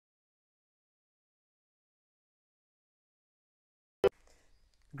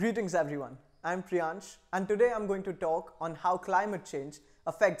Greetings everyone, I'm Priyansh and today I'm going to talk on how climate change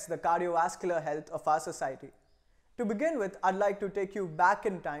affects the cardiovascular health of our society. To begin with, I'd like to take you back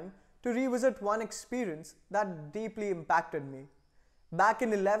in time to revisit one experience that deeply impacted me. Back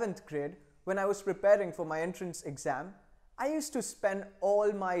in 11th grade, when I was preparing for my entrance exam, I used to spend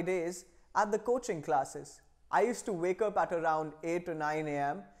all my days at the coaching classes. I used to wake up at around 8 to 9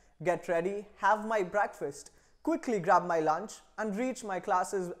 am, get ready, have my breakfast, quickly grab my lunch and reach my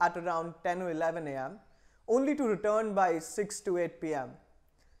classes at around 10 or 11 am, only to return by 6 to 8 pm.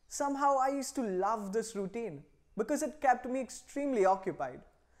 Somehow I used to love this routine because it kept me extremely occupied.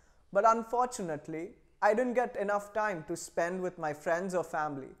 But unfortunately, I didn't get enough time to spend with my friends or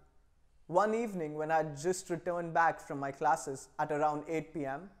family. One evening when I had just returned back from my classes at around 8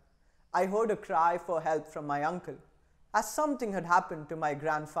 pm, I heard a cry for help from my uncle as something had happened to my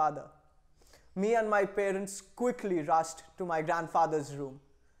grandfather. Me and my parents quickly rushed to my grandfather's room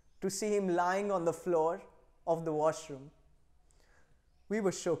to see him lying on the floor of the washroom. We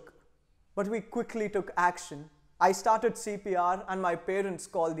were shook, but we quickly took action. I started CPR and my parents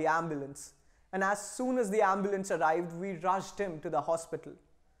called the ambulance. And as soon as the ambulance arrived, we rushed him to the hospital.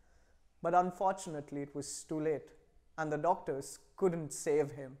 But unfortunately, it was too late and the doctors couldn't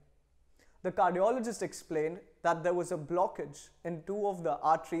save him. The cardiologist explained that there was a blockage in two of the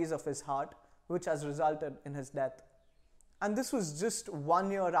arteries of his heart, which has resulted in his death. And this was just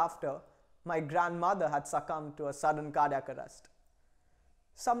 1 year after my grandmother had succumbed to a sudden cardiac arrest.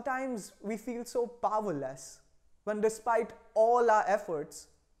 Sometimes we feel so powerless when despite all our efforts,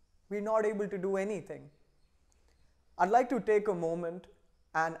 we're not able to do anything. I'd like to take a moment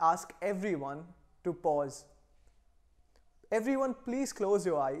and ask everyone to pause. Everyone, please close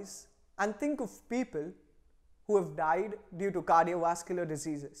your eyes and think of people who have died due to cardiovascular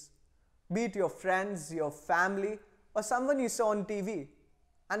diseases. Be it your friends, your family, or someone you saw on TV,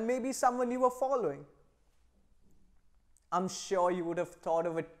 and maybe someone you were following. I'm sure you would have thought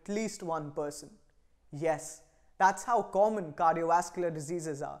of at least one person. Yes, that's how common cardiovascular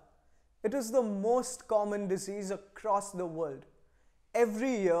diseases are. It is the most common disease across the world.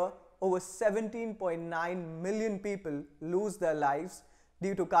 Every year, over 17.9 million people lose their lives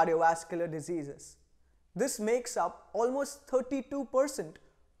due to cardiovascular diseases. This makes up almost 32%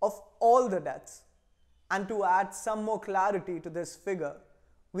 of all the deaths. And to add some more clarity to this figure,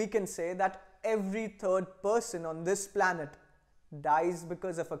 we can say that every third person on this planet dies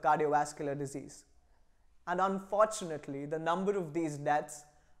because of a cardiovascular disease. And unfortunately, the number of these deaths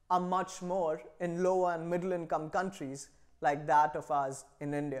are much more in lower and middle income countries like that of ours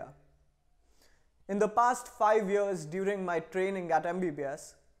in India. In the past 5 years during my training at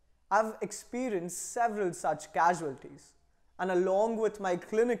MBBS, I've experienced several such casualties. And along with my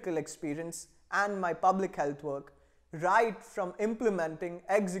clinical experience and my public health work, right from implementing,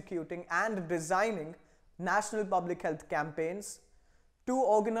 executing and designing national public health campaigns to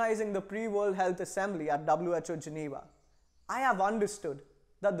organizing the pre-World Health Assembly at WHO Geneva, I have understood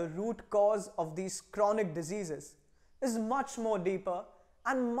that the root cause of these chronic diseases is much more deeper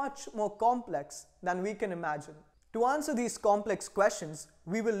and much more complex than we can imagine. To answer these complex questions,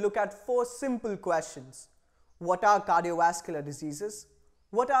 we will look at 4 simple questions. What are cardiovascular diseases?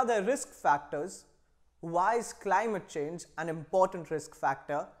 What are their risk factors? Why is climate change an important risk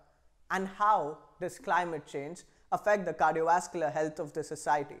factor? And how does climate change affect the cardiovascular health of the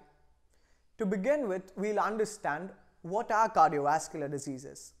society? To begin with, we'll understand what are cardiovascular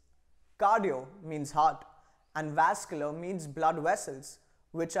diseases. Cardio means heart and vascular means blood vessels,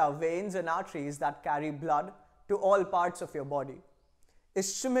 which are veins and arteries that carry blood to all parts of your body.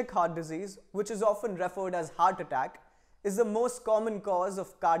 Ischemic heart disease, which is often referred as heart attack, is the most common cause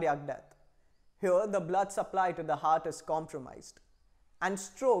of cardiac death. Here, the blood supply to the heart is compromised. And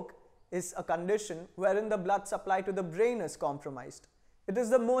stroke is a condition wherein the blood supply to the brain is compromised. It is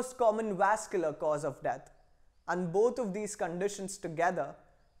the most common vascular cause of death. And both of these conditions together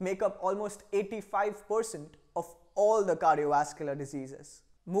make up almost 85% of all the cardiovascular diseases.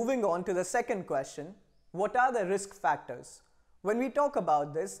 Moving on to the second question, what are the risk factors? When we talk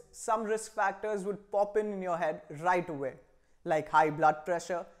about this, some risk factors would pop in your head right away, like high blood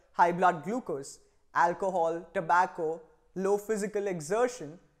pressure, high blood glucose, alcohol, tobacco, low physical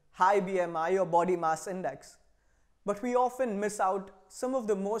exertion, high BMI or body mass index. But we often miss out some of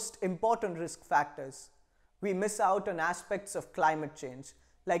the most important risk factors. We miss out on aspects of climate change,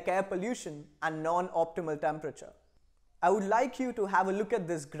 like air pollution and non-optimal temperature. I would like you to have a look at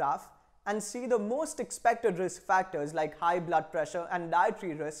this graph and see the most expected risk factors like high blood pressure and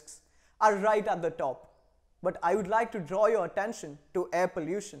dietary risks are right at the top. But I would like to draw your attention to air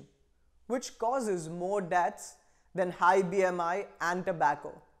pollution, which causes more deaths then high BMI and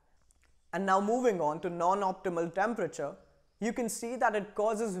tobacco. And now moving on to non-optimal temperature, you can see that it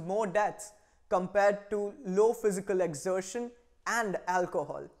causes more deaths compared to low physical exertion and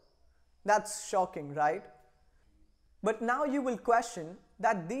alcohol. That's shocking, right? But now you will question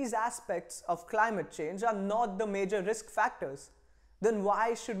that these aspects of climate change are not the major risk factors. Then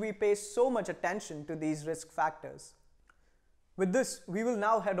why should we pay so much attention to these risk factors? With this, we will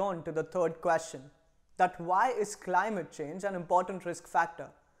now head on to the third question, that why is climate change an important risk factor?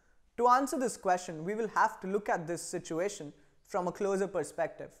 To answer this question, we will have to look at this situation from a closer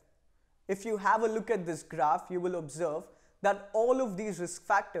perspective. If you have a look at this graph, you will observe that all of these risk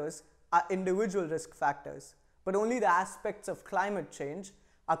factors are individual risk factors, but only the aspects of climate change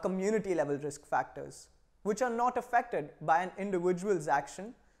are community level risk factors, which are not affected by an individual's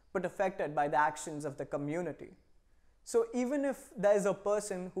action, but affected by the actions of the community. So even if there is a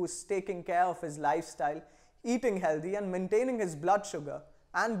person who is taking care of his lifestyle, eating healthy and maintaining his blood sugar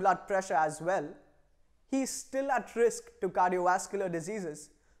and blood pressure as well, he is still at risk to cardiovascular diseases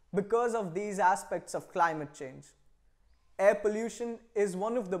because of these aspects of climate change. Air pollution is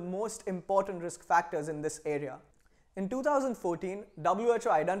one of the most important risk factors in this area. In 2014, WHO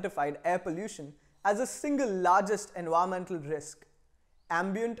identified air pollution as the single largest environmental risk.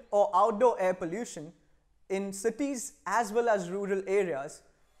 Ambient or outdoor air pollution in cities as well as rural areas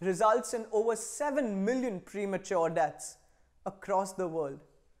results in over 7 million premature deaths across the world.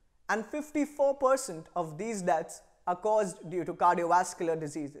 And 54% of these deaths are caused due to cardiovascular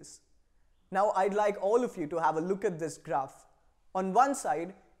diseases. Now I'd like all of you to have a look at this graph. On one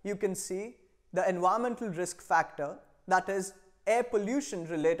side, you can see the environmental risk factor, that is air pollution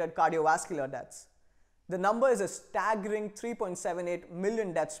related cardiovascular deaths. The number is a staggering 3.78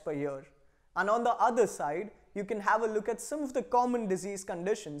 million deaths per year. And on the other side, you can have a look at some of the common disease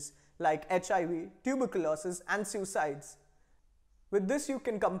conditions like HIV, tuberculosis and suicides. With this, you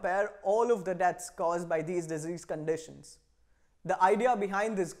can compare all of the deaths caused by these disease conditions. The idea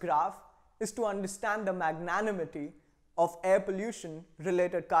behind this graph is to understand the magnanimity of air pollution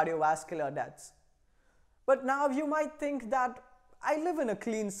related cardiovascular deaths. But now you might think that I live in a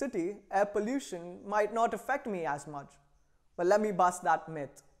clean city, air pollution might not affect me as much. But let me bust that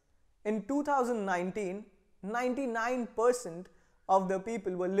myth. In 2019, 99% of the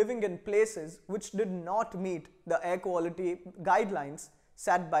people were living in places which did not meet the air quality guidelines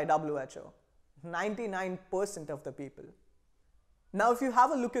set by WHO. 99% of the people. Now if you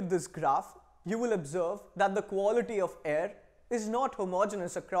have a look at this graph, you will observe that the quality of air is not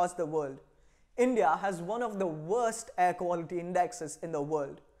homogeneous across the world. India has one of the worst air quality indexes in the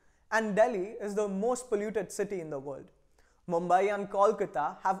world, and Delhi is the most polluted city in the world. Mumbai and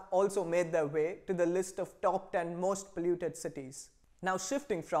Kolkata have also made their way to the list of top 10 most polluted cities. Now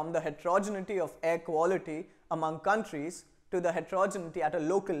shifting from the heterogeneity of air quality among countries to the heterogeneity at a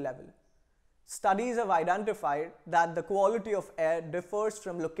local level. Studies have identified that the quality of air differs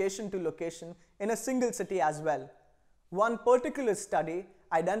from location to location in a single city as well. One particular study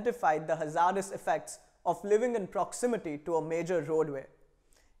identified the hazardous effects of living in proximity to a major roadway.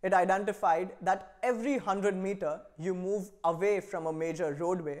 It identified that every 100 meters you move away from a major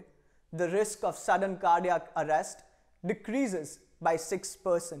roadway, the risk of sudden cardiac arrest decreases by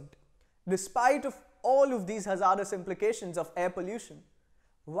 6%. Despite of all of these hazardous implications of air pollution,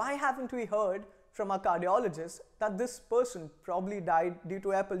 why haven't we heard from our cardiologist that this person probably died due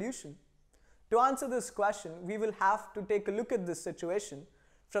to air pollution? To answer this question, we will have to take a look at this situation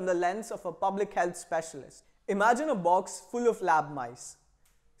from the lens of a public health specialist. Imagine a box full of lab mice.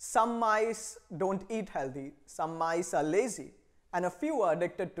 Some mice don't eat healthy, some mice are lazy, and a few are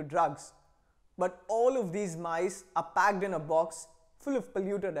addicted to drugs. But all of these mice are packed in a box full of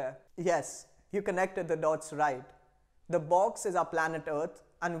polluted air. Yes, you connected the dots right. The box is our planet Earth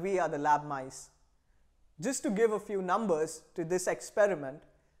and we are the lab mice. Just to give a few numbers to this experiment,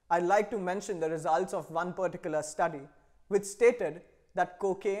 I'd like to mention the results of one particular study which stated that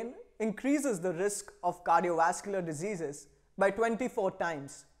cocaine increases the risk of cardiovascular diseases by 24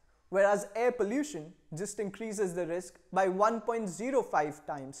 times, whereas air pollution just increases the risk by 1.05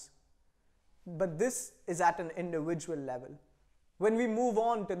 times. But this is at an individual level. When we move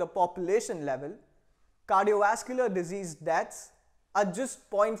on to the population level, cardiovascular disease deaths are just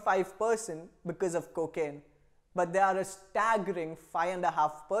 0.5% because of cocaine, but they are a staggering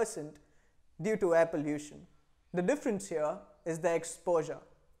 5.5% due to air pollution. The difference here is the exposure.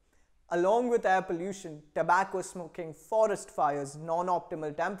 Along with air pollution, tobacco smoking, forest fires,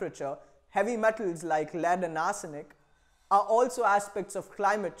 non-optimal temperature, heavy metals like lead and arsenic are also aspects of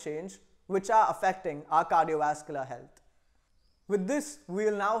climate change which are affecting our cardiovascular health. With this, we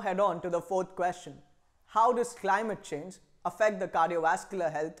will now head on to the fourth question. how does climate change affect the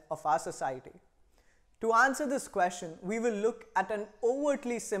cardiovascular health of our society? To answer this question, we will look at an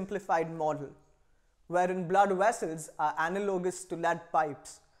overtly simplified model, wherein blood vessels are analogous to lead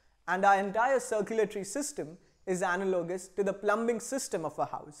pipes, and our entire circulatory system is analogous to the plumbing system of a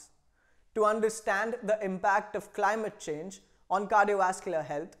house. To understand the impact of climate change on cardiovascular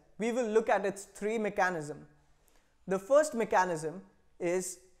health, we will look at its three mechanisms. The first mechanism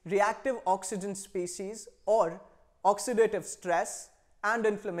is reactive oxygen species or oxidative stress and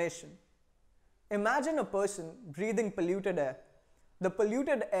inflammation. Imagine a person breathing polluted air. The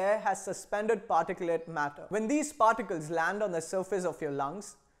polluted air has suspended particulate matter. When these particles land on the surface of your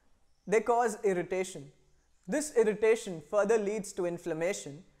lungs, they cause irritation. This irritation further leads to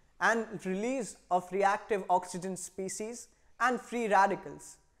inflammation and release of reactive oxygen species and free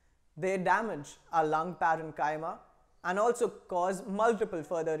radicals. They damage our lung parenchyma and also cause multiple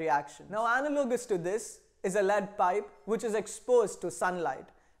further reactions. Now, analogous to this is a lead pipe which is exposed to sunlight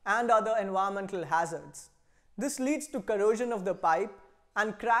and other environmental hazards. This leads to corrosion of the pipe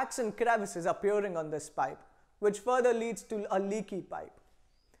and cracks and crevices appearing on this pipe, which further leads to a leaky pipe.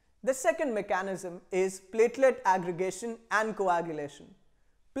 The second mechanism is platelet aggregation and coagulation.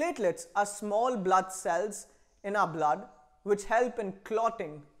 Platelets are small blood cells in our blood which help in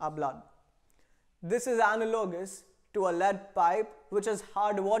clotting our blood. This is analogous to a lead pipe which has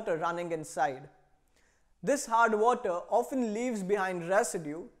hard water running inside. This hard water often leaves behind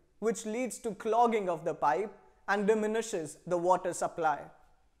residue which leads to clogging of the pipe and diminishes the water supply.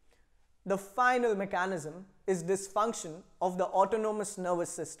 The final mechanism is dysfunction of the autonomous nervous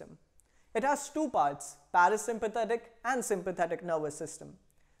system. It has two parts, parasympathetic and sympathetic nervous system.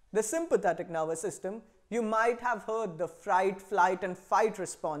 The sympathetic nervous system, you might have heard the fright, flight and fight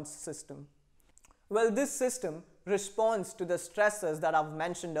response system. Well, this system responds to the stressors that I've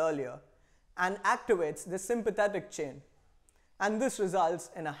mentioned earlier and activates the sympathetic chain, and this results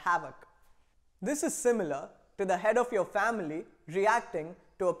in a havoc. This is similar to the head of your family reacting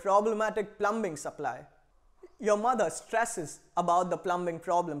to a problematic plumbing supply. Your mother stresses about the plumbing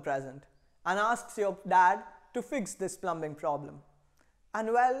problem present and asks your dad to fix this plumbing problem.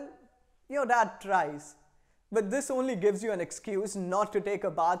 And well, your dad tries, but this only gives you an excuse not to take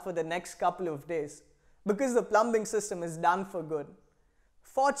a bath for the next couple of days because the plumbing system is done for good.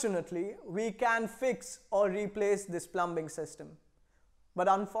 Fortunately, we can fix or replace this plumbing system, but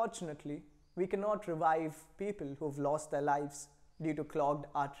unfortunately, we cannot revive people who have lost their lives due to clogged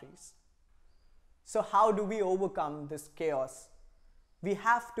arteries. So how do we overcome this chaos? We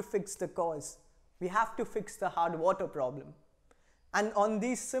have to fix the cause. We have to fix the hard water problem. And on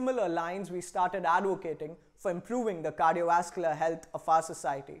these similar lines, we started advocating for improving the cardiovascular health of our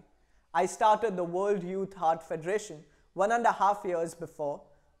society. I started the World Youth Heart Federation 1.5 years before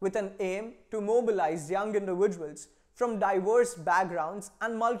with an aim to mobilize young individuals from diverse backgrounds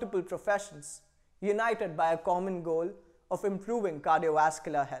and multiple professions, united by a common goal of improving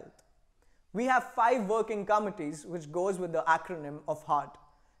cardiovascular health. We have 5 working committees which goes with the acronym of HEART: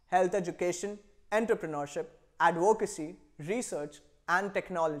 Health Education, Entrepreneurship, Advocacy, Research and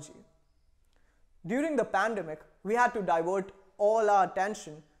Technology. During the pandemic, we had to divert all our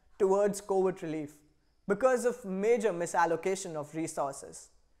attention towards COVID relief because of major misallocation of resources.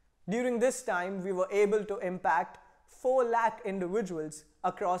 During this time, we were able to impact 4 lakh individuals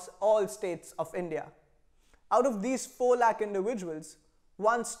across all states of India. Out of these 4 lakh individuals,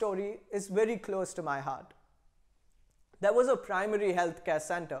 one story is very close to my heart. There was a primary health care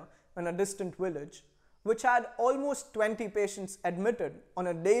center in a distant village which had almost 20 patients admitted on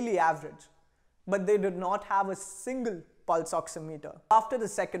a daily average, but they did not have a single pulse oximeter. After the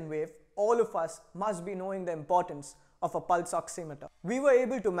second wave, all of us must be knowing the importance of a pulse oximeter. We were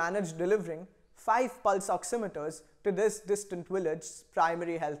able to manage delivering 5 pulse oximeters to this distant village's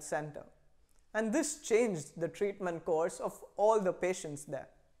primary health center. And this changed the treatment course of all the patients there.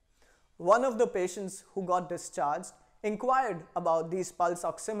 One of the patients who got discharged inquired about these pulse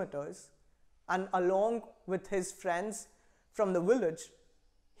oximeters, and along with his friends from the village,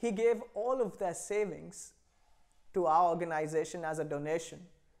 he gave all of their savings to our organization as a donation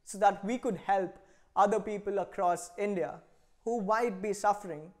so that we could help other people across India who might be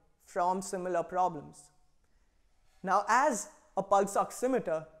suffering from similar problems. Now, as a pulse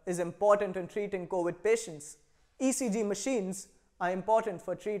oximeter is important in treating COVID patients, ECG machines are important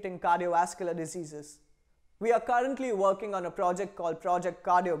for treating cardiovascular diseases. We are currently working on a project called Project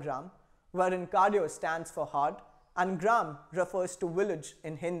Cardiogram, wherein cardio stands for heart and gram refers to village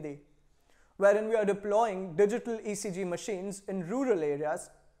in Hindi, wherein we are deploying digital ECG machines in rural areas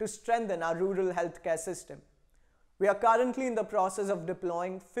to strengthen our rural healthcare system. We are currently in the process of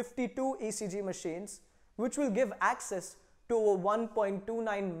deploying 52 ECG machines which will give access to over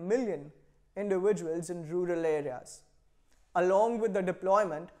 1.29 million individuals in rural areas. Along with the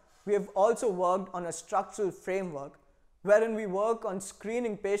deployment, we have also worked on a structural framework wherein we work on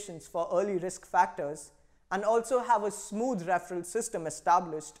screening patients for early risk factors and also have a smooth referral system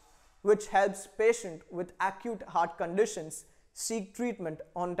established which helps patients with acute heart conditions seek treatment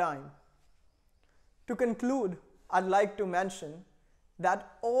on time. To conclude, I'd like to mention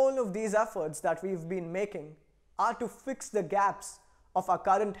that all of these efforts that we've been making are to fix the gaps of our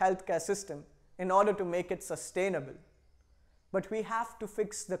current healthcare system in order to make it sustainable. But we have to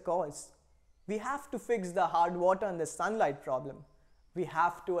fix the cause. We have to fix the hard water and the sunlight problem. We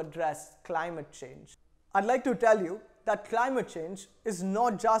have to address climate change. I'd like to tell you that climate change is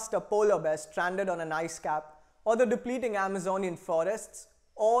not just a polar bear stranded on an ice cap, or the depleting Amazonian forests,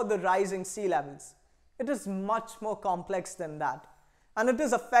 or the rising sea levels. It is much more complex than that, and it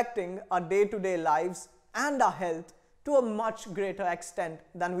is affecting our day-to-day lives and our health to a much greater extent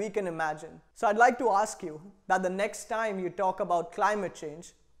than we can imagine. So I'd like to ask you that the next time you talk about climate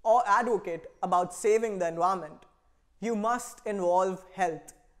change or advocate about saving the environment, you must involve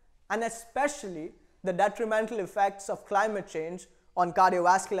health, and especially the detrimental effects of climate change on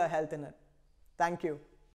cardiovascular health in it. Thank you.